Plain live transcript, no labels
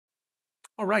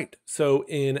All right, so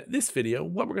in this video,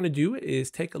 what we're going to do is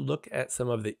take a look at some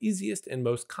of the easiest and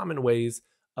most common ways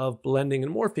of blending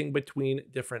and morphing between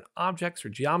different objects or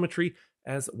geometry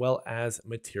as well as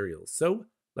materials. So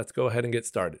let's go ahead and get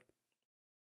started.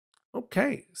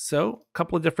 Okay, so a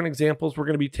couple of different examples we're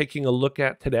going to be taking a look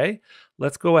at today.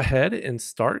 Let's go ahead and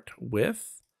start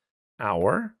with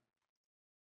our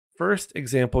first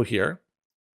example here,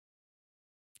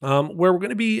 where we're going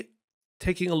to be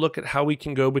taking a look at how we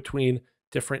can go between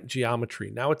different geometry.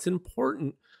 Now, it's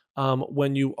important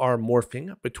when you are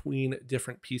morphing between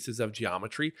different pieces of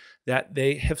geometry that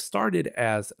they have started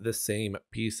as the same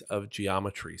piece of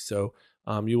geometry. So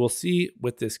you will see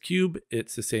with this cube,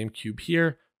 it's the same cube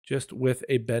here, just with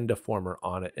a bend deformer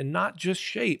on it. And not just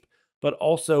shape, but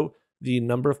also the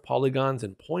number of polygons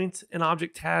and points an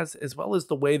object has, as well as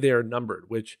the way they are numbered,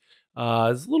 which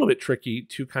is a little bit tricky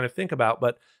to kind of think about.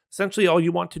 But essentially, all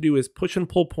you want to do is push and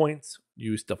pull points,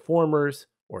 use deformers,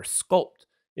 or sculpt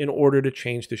in order to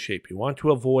change the shape. You want to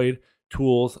avoid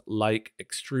tools like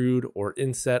extrude or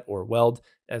inset or weld,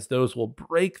 as those will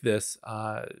break this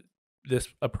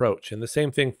approach. And the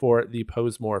same thing for the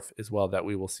pose morph as well that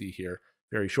we will see here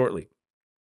very shortly.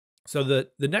 So the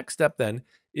next step then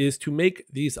is to make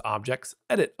these objects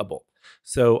editable.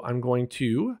 So I'm going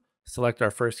to select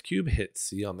our first cube, hit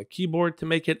C on the keyboard to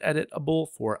make it editable.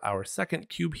 For our second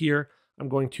cube here, I'm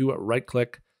going to right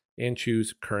click and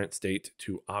choose current state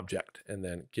to object and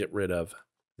then get rid of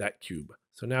that cube.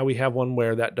 So now we have one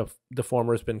where that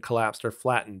deformer has been collapsed or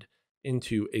flattened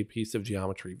into a piece of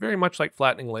geometry, very much like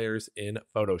flattening layers in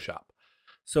Photoshop.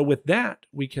 So with that,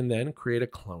 we can then create a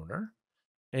cloner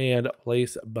and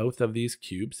place both of these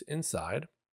cubes inside.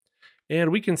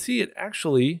 And we can see it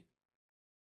actually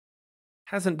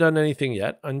hasn't done anything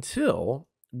yet until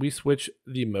we switch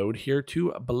the mode here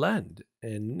to blend.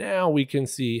 And now we can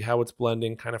see how it's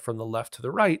blending kind of from the left to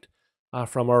the right,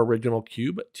 from our original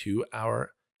cube to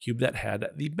our cube that had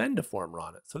the bend deformer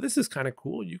on it. So this is kind of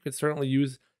cool. You could certainly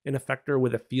use an effector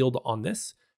with a field on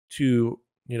this to,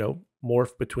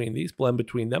 morph between these, blend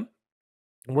between them.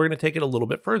 And we're going to take it a little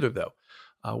bit further though.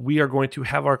 We are going to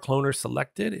have our cloner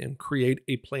selected and create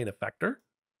a plane effector.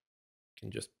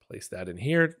 Can just place that in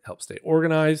here to help stay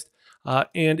organized.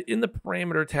 And in the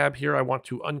parameter tab here, I want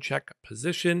to uncheck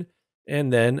position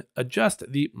and then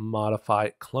adjust the modify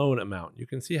clone amount. You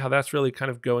can see how that's really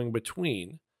kind of going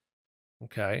between,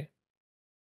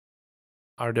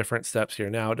 our different steps here.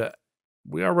 Now,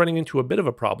 we are running into a bit of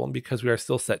a problem because we are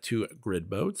still set to grid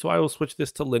mode. So I will switch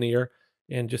this to linear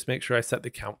and just make sure I set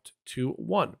the count to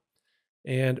 1.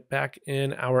 And back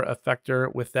in our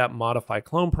effector with that modify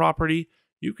clone property,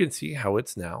 you can see how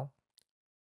it's now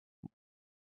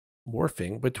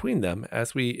morphing between them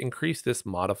as we increase this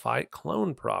modify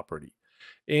clone property.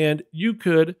 And you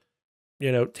could,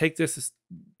 take this a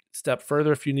step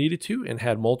further if you needed to and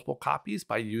had multiple copies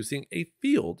by using a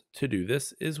field to do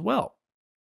this as well.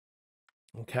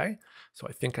 Okay, so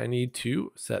I think I need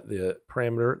to set the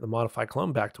parameter, the modify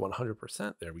clone, back to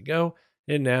 100%. There we go.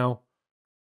 And now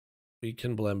we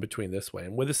can blend between this way.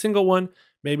 And with a single one,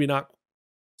 maybe not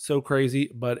so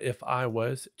crazy, but if I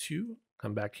was to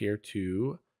come back here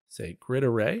to say grid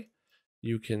array,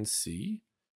 you can see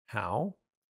how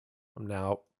I'm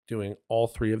now doing all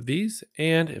 3 of these.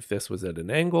 And if this was at an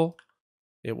angle,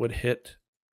 it would hit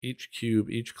each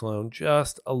cube, each clone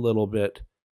just a little bit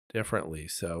differently.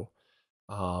 So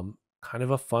kind of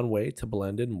a fun way to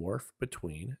blend and morph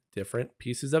between different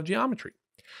pieces of geometry.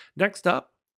 Next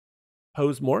up,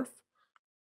 pose morph.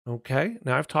 Okay,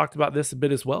 now I've talked about this a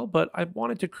bit as well, but I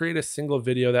wanted to create a single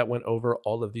video that went over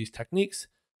all of these techniques.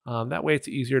 That way it's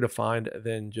easier to find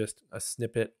than just a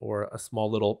snippet or a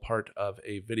small little part of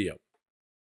a video.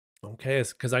 Okay,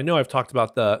 because I know I've talked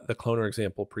about the cloner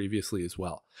example previously as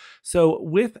well. So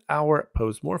with our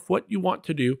pose morph, what you want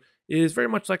to do is very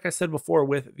much like I said before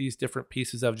with these different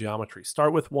pieces of geometry.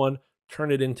 Start with one,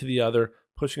 turn it into the other,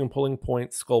 pushing and pulling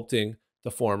points, sculpting,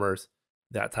 deformers,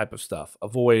 that type of stuff.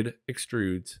 Avoid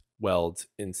extrudes, welds,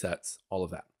 insets, all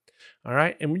of that. All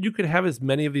right, and you could have as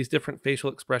many of these different facial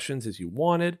expressions as you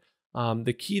wanted.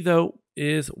 The key though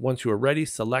is once you are ready,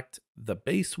 select the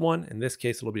base one. In this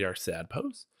case, it'll be our sad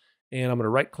pose. And I'm going to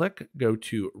right click, go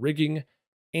to rigging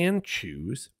and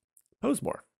choose pose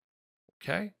morph.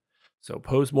 Okay, so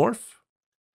pose morph.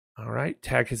 All right,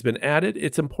 tag has been added.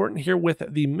 It's important here with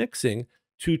the mixing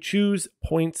to choose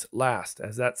points last,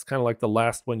 as that's kind of like the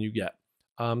last one you get.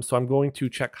 So I'm going to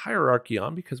check hierarchy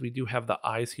on because we do have the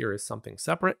eyes here as something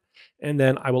separate. And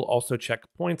then I will also check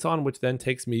points on, which then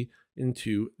takes me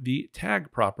into the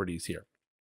tag properties here.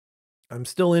 I'm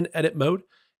still in edit mode.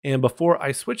 And before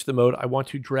I switch the mode, I want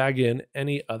to drag in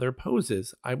any other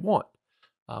poses I want.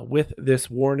 with this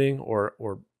warning,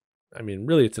 or I mean,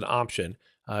 really, it's an option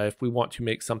if we want to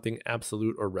make something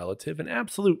absolute or relative. And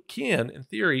absolute can, in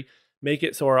theory, make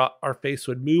it so our face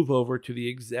would move over to the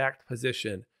exact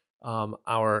position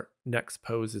our next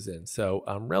pose is in. So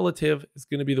relative is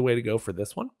going to be the way to go for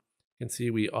this one. You can see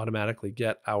we automatically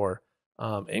get our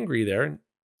angry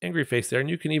face there, and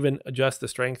you can even adjust the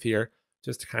strength here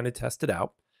just to kind of test it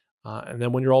out. And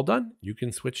then when you're all done, you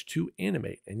can switch to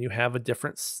animate, and you have a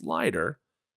different slider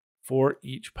for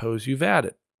each pose you've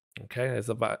added. Okay,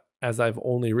 as I've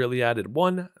only really added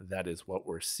one, that is what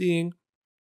we're seeing.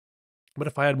 But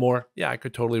if I had more, yeah, I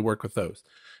could totally work with those.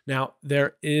 Now,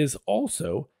 there is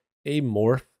also a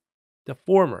morph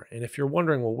deformer. And if you're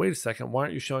wondering, well, wait a second, why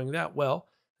aren't you showing that? Well,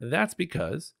 that's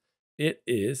because it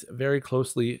is very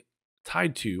closely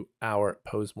tied to our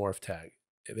pose morph tag.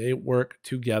 They work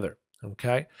together.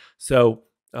 Okay, so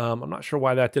I'm not sure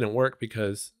why that didn't work,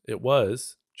 because it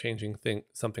was changing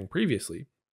something previously.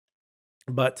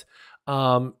 But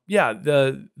yeah,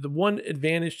 the one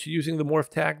advantage to using the morph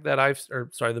tag that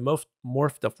the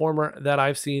morph deformer that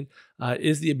I've seen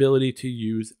is the ability to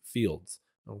use fields.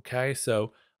 Okay,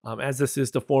 so as this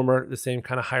is deformer, the same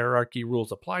kind of hierarchy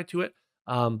rules apply to it.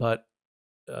 But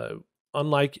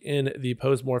unlike in the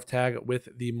pose morph tag with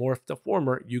the morph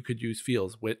deformer, you could use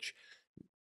fields, which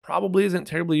probably isn't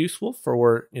terribly useful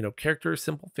for characters,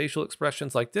 simple facial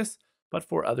expressions like this. But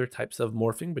for other types of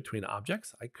morphing between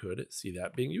objects, I could see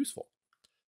that being useful.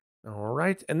 All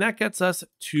right, and that gets us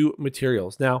to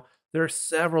materials. Now, there are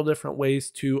several different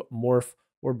ways to morph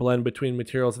or blend between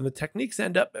materials, and the techniques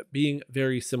end up being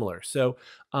very similar. So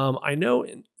I know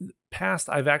in the past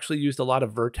I've actually used a lot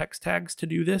of vertex tags to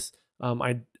do this.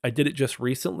 I did it just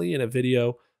recently in a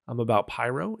video about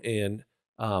pyro and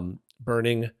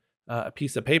burning a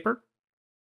piece of paper.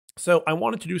 So I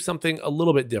wanted to do something a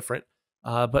little bit different.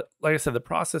 But like I said, the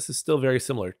process is still very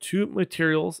similar. Two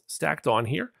materials stacked on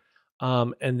here.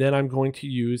 And then I'm going to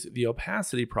use the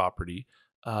opacity property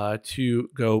to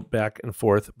go back and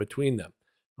forth between them.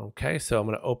 Okay, so I'm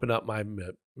going to open up my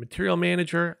material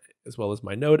manager as well as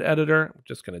my node editor. I'm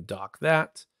just going to dock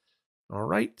that. All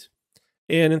right.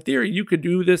 And in theory, you could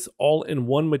do this all in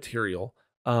one material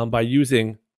by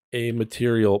using a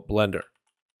material blender.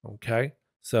 Okay.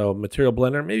 So material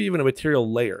blender, maybe even a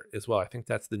material layer as well. I think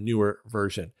that's the newer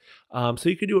version. So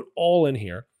you can do it all in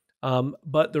here.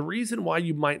 But the reason why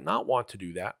you might not want to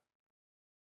do that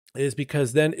is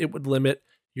because then it would limit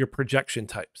your projection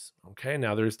types. Okay,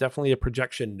 now there's definitely a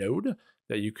projection node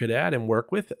that you could add and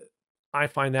work with. I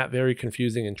find that very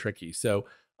confusing and tricky. So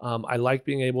I like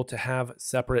being able to have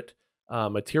separate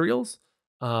materials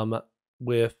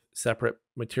with separate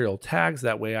material tags.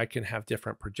 That way I can have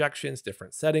different projections,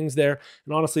 different settings there.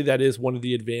 And honestly, that is one of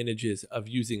the advantages of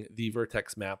using the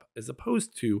vertex map as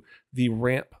opposed to the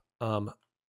ramp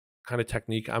kind of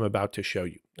technique I'm about to show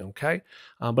you. Okay.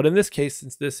 But in this case,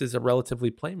 since this is a relatively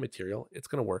plain material, it's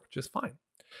going to work just fine.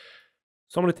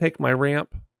 So I'm going to take my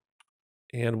ramp,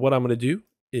 and what I'm going to do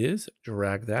is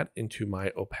drag that into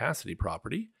my opacity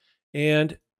property.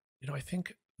 And, I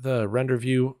think the render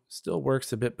view still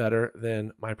works a bit better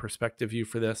than my perspective view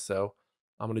for this. So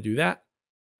I'm going to do that.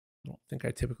 I don't think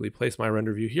I typically place my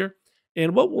render view here.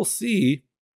 And what we'll see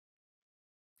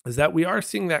is that we are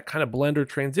seeing that kind of blender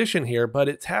transition here, but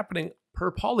it's happening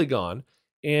per polygon,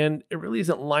 and it really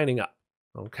isn't lining up.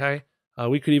 Okay.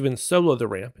 We could even solo the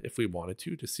ramp if we wanted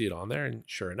to see it on there. And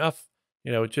sure enough,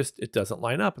 it doesn't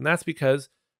line up. And that's because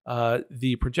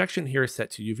the projection here is set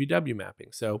to UVW mapping.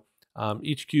 So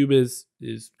each cube is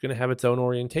going to have its own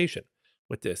orientation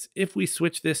with this. If we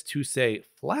switch this to, say,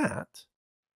 flat,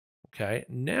 okay,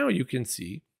 now you can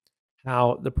see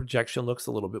how the projection looks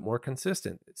a little bit more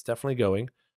consistent. It's definitely going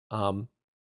from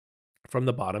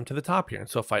the bottom to the top here. And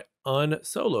so if I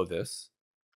unsolo this,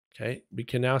 okay, we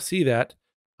can now see that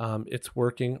it's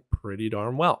working pretty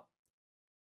darn well.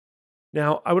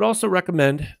 Now, I would also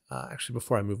recommend, actually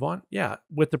before I move on,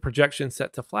 with the projection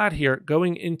set to flat here,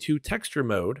 going into texture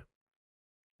mode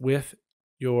with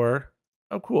your,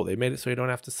 oh cool, they made it so you don't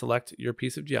have to select your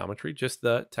piece of geometry, just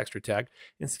the texture tag,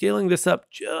 and scaling this up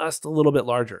just a little bit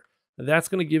larger. That's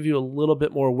going to give you a little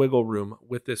bit more wiggle room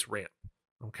with this ramp,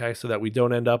 okay, so that we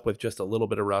don't end up with just a little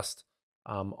bit of rust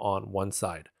on one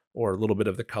side, or a little bit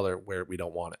of the color where we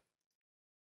don't want it.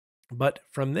 But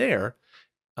from there,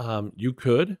 you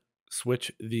could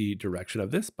switch the direction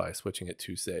of this by switching it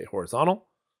to, say, horizontal,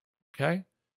 okay,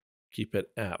 keep it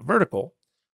at vertical,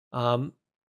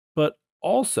 but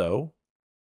also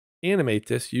animate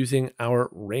this using our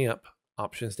ramp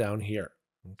options down here,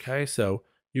 okay, so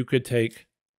you could take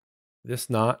this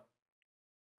knot,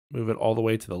 move it all the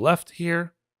way to the left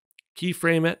here,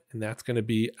 keyframe it, and that's going to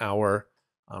be our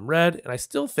red. And I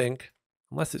still think,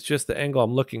 unless it's just the angle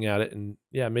I'm looking at it, and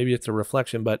yeah, maybe it's a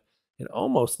reflection, but it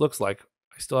almost looks like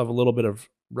I still have a little bit of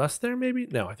rust there, maybe?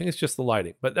 No, I think it's just the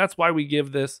lighting. But that's why we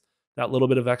give this that little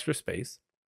bit of extra space.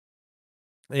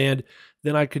 And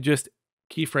then I could just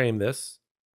keyframe this.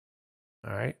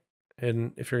 All right.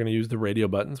 And if you're going to use the radio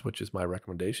buttons, which is my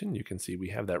recommendation, you can see we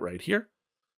have that right here,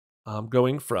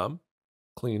 going from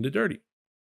clean to dirty,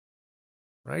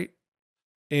 right?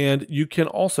 And you can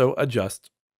also adjust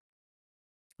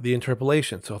the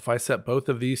interpolation. So if I set both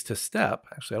of these to step,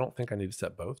 actually, I don't think I need to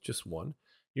set both, just one.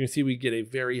 You can see we get a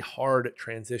very hard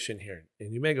transition here.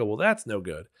 And you may go, well, that's no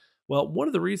good. Well, one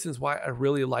of the reasons why I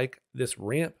really like this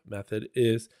ramp method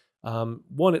is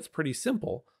one, it's pretty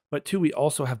simple, but two, we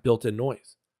also have built-in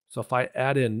noise. So if I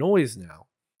add in noise now,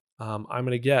 I'm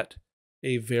going to get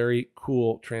a very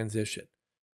cool transition.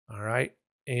 All right.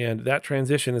 And that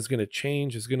transition is going to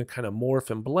change, is going to kind of morph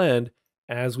and blend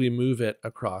as we move it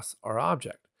across our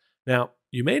object. Now,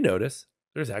 you may notice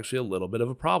there's actually a little bit of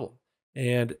a problem,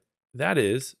 and that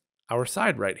is our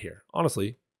side right here.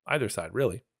 Honestly, either side,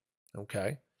 really.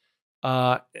 Okay.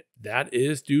 That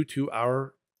is due to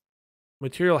our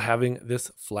material having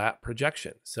this flat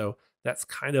projection. So that's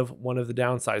kind of one of the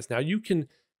downsides. Now, you can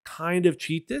kind of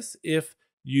cheat this if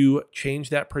you change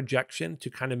that projection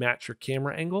to kind of match your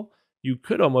camera angle. You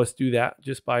could almost do that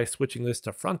just by switching this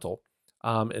to frontal,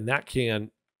 and that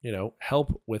can,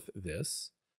 help with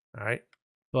this. All right,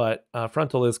 but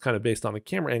frontal is kind of based on the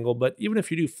camera angle. But even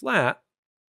if you do flat,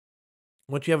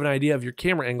 once you have an idea of your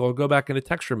camera angle, go back into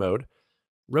texture mode,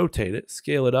 rotate it,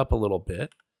 scale it up a little bit,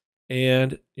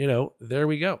 and there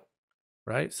we go.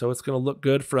 Right, so it's going to look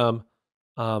good from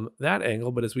that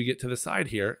angle, but as we get to the side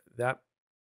here, that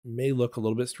may look a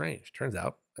little bit strange. Turns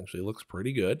out, actually, it looks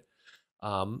pretty good.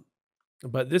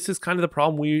 But this is kind of the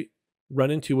problem we run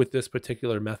into with this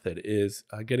particular method, is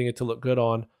getting it to look good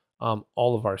on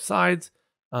all of our sides.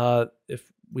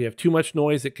 If we have too much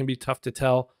noise, it can be tough to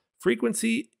tell.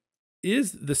 Frequency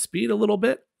is the speed a little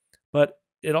bit, but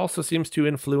it also seems to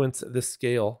influence the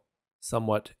scale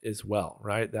somewhat as well,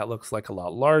 right? That looks like a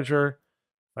lot larger.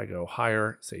 If I go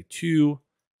higher, say 2,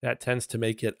 that tends to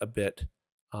make it a bit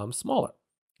smaller,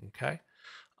 okay?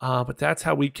 But that's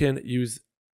how we can use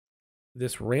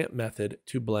this ramp method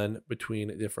to blend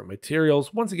between different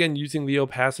materials. Once again, using the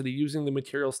opacity, using the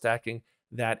material stacking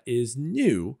that is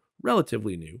new,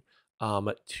 relatively new,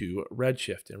 to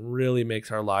Redshift, and really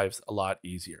makes our lives a lot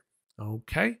easier.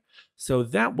 Okay, so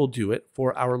that will do it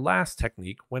for our last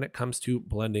technique when it comes to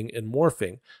blending and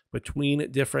morphing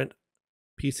between different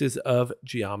pieces of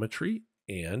geometry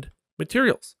and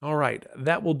materials. All right,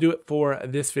 that will do it for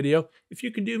this video. If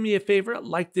you could do me a favor,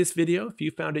 like this video if you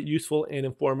found it useful and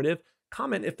informative,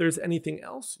 comment if there's anything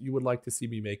else you would like to see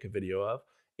me make a video of,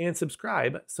 and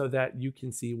subscribe so that you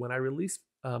can see when I release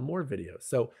more videos.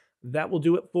 So that will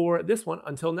do it for this one.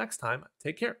 Until next time,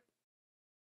 take care.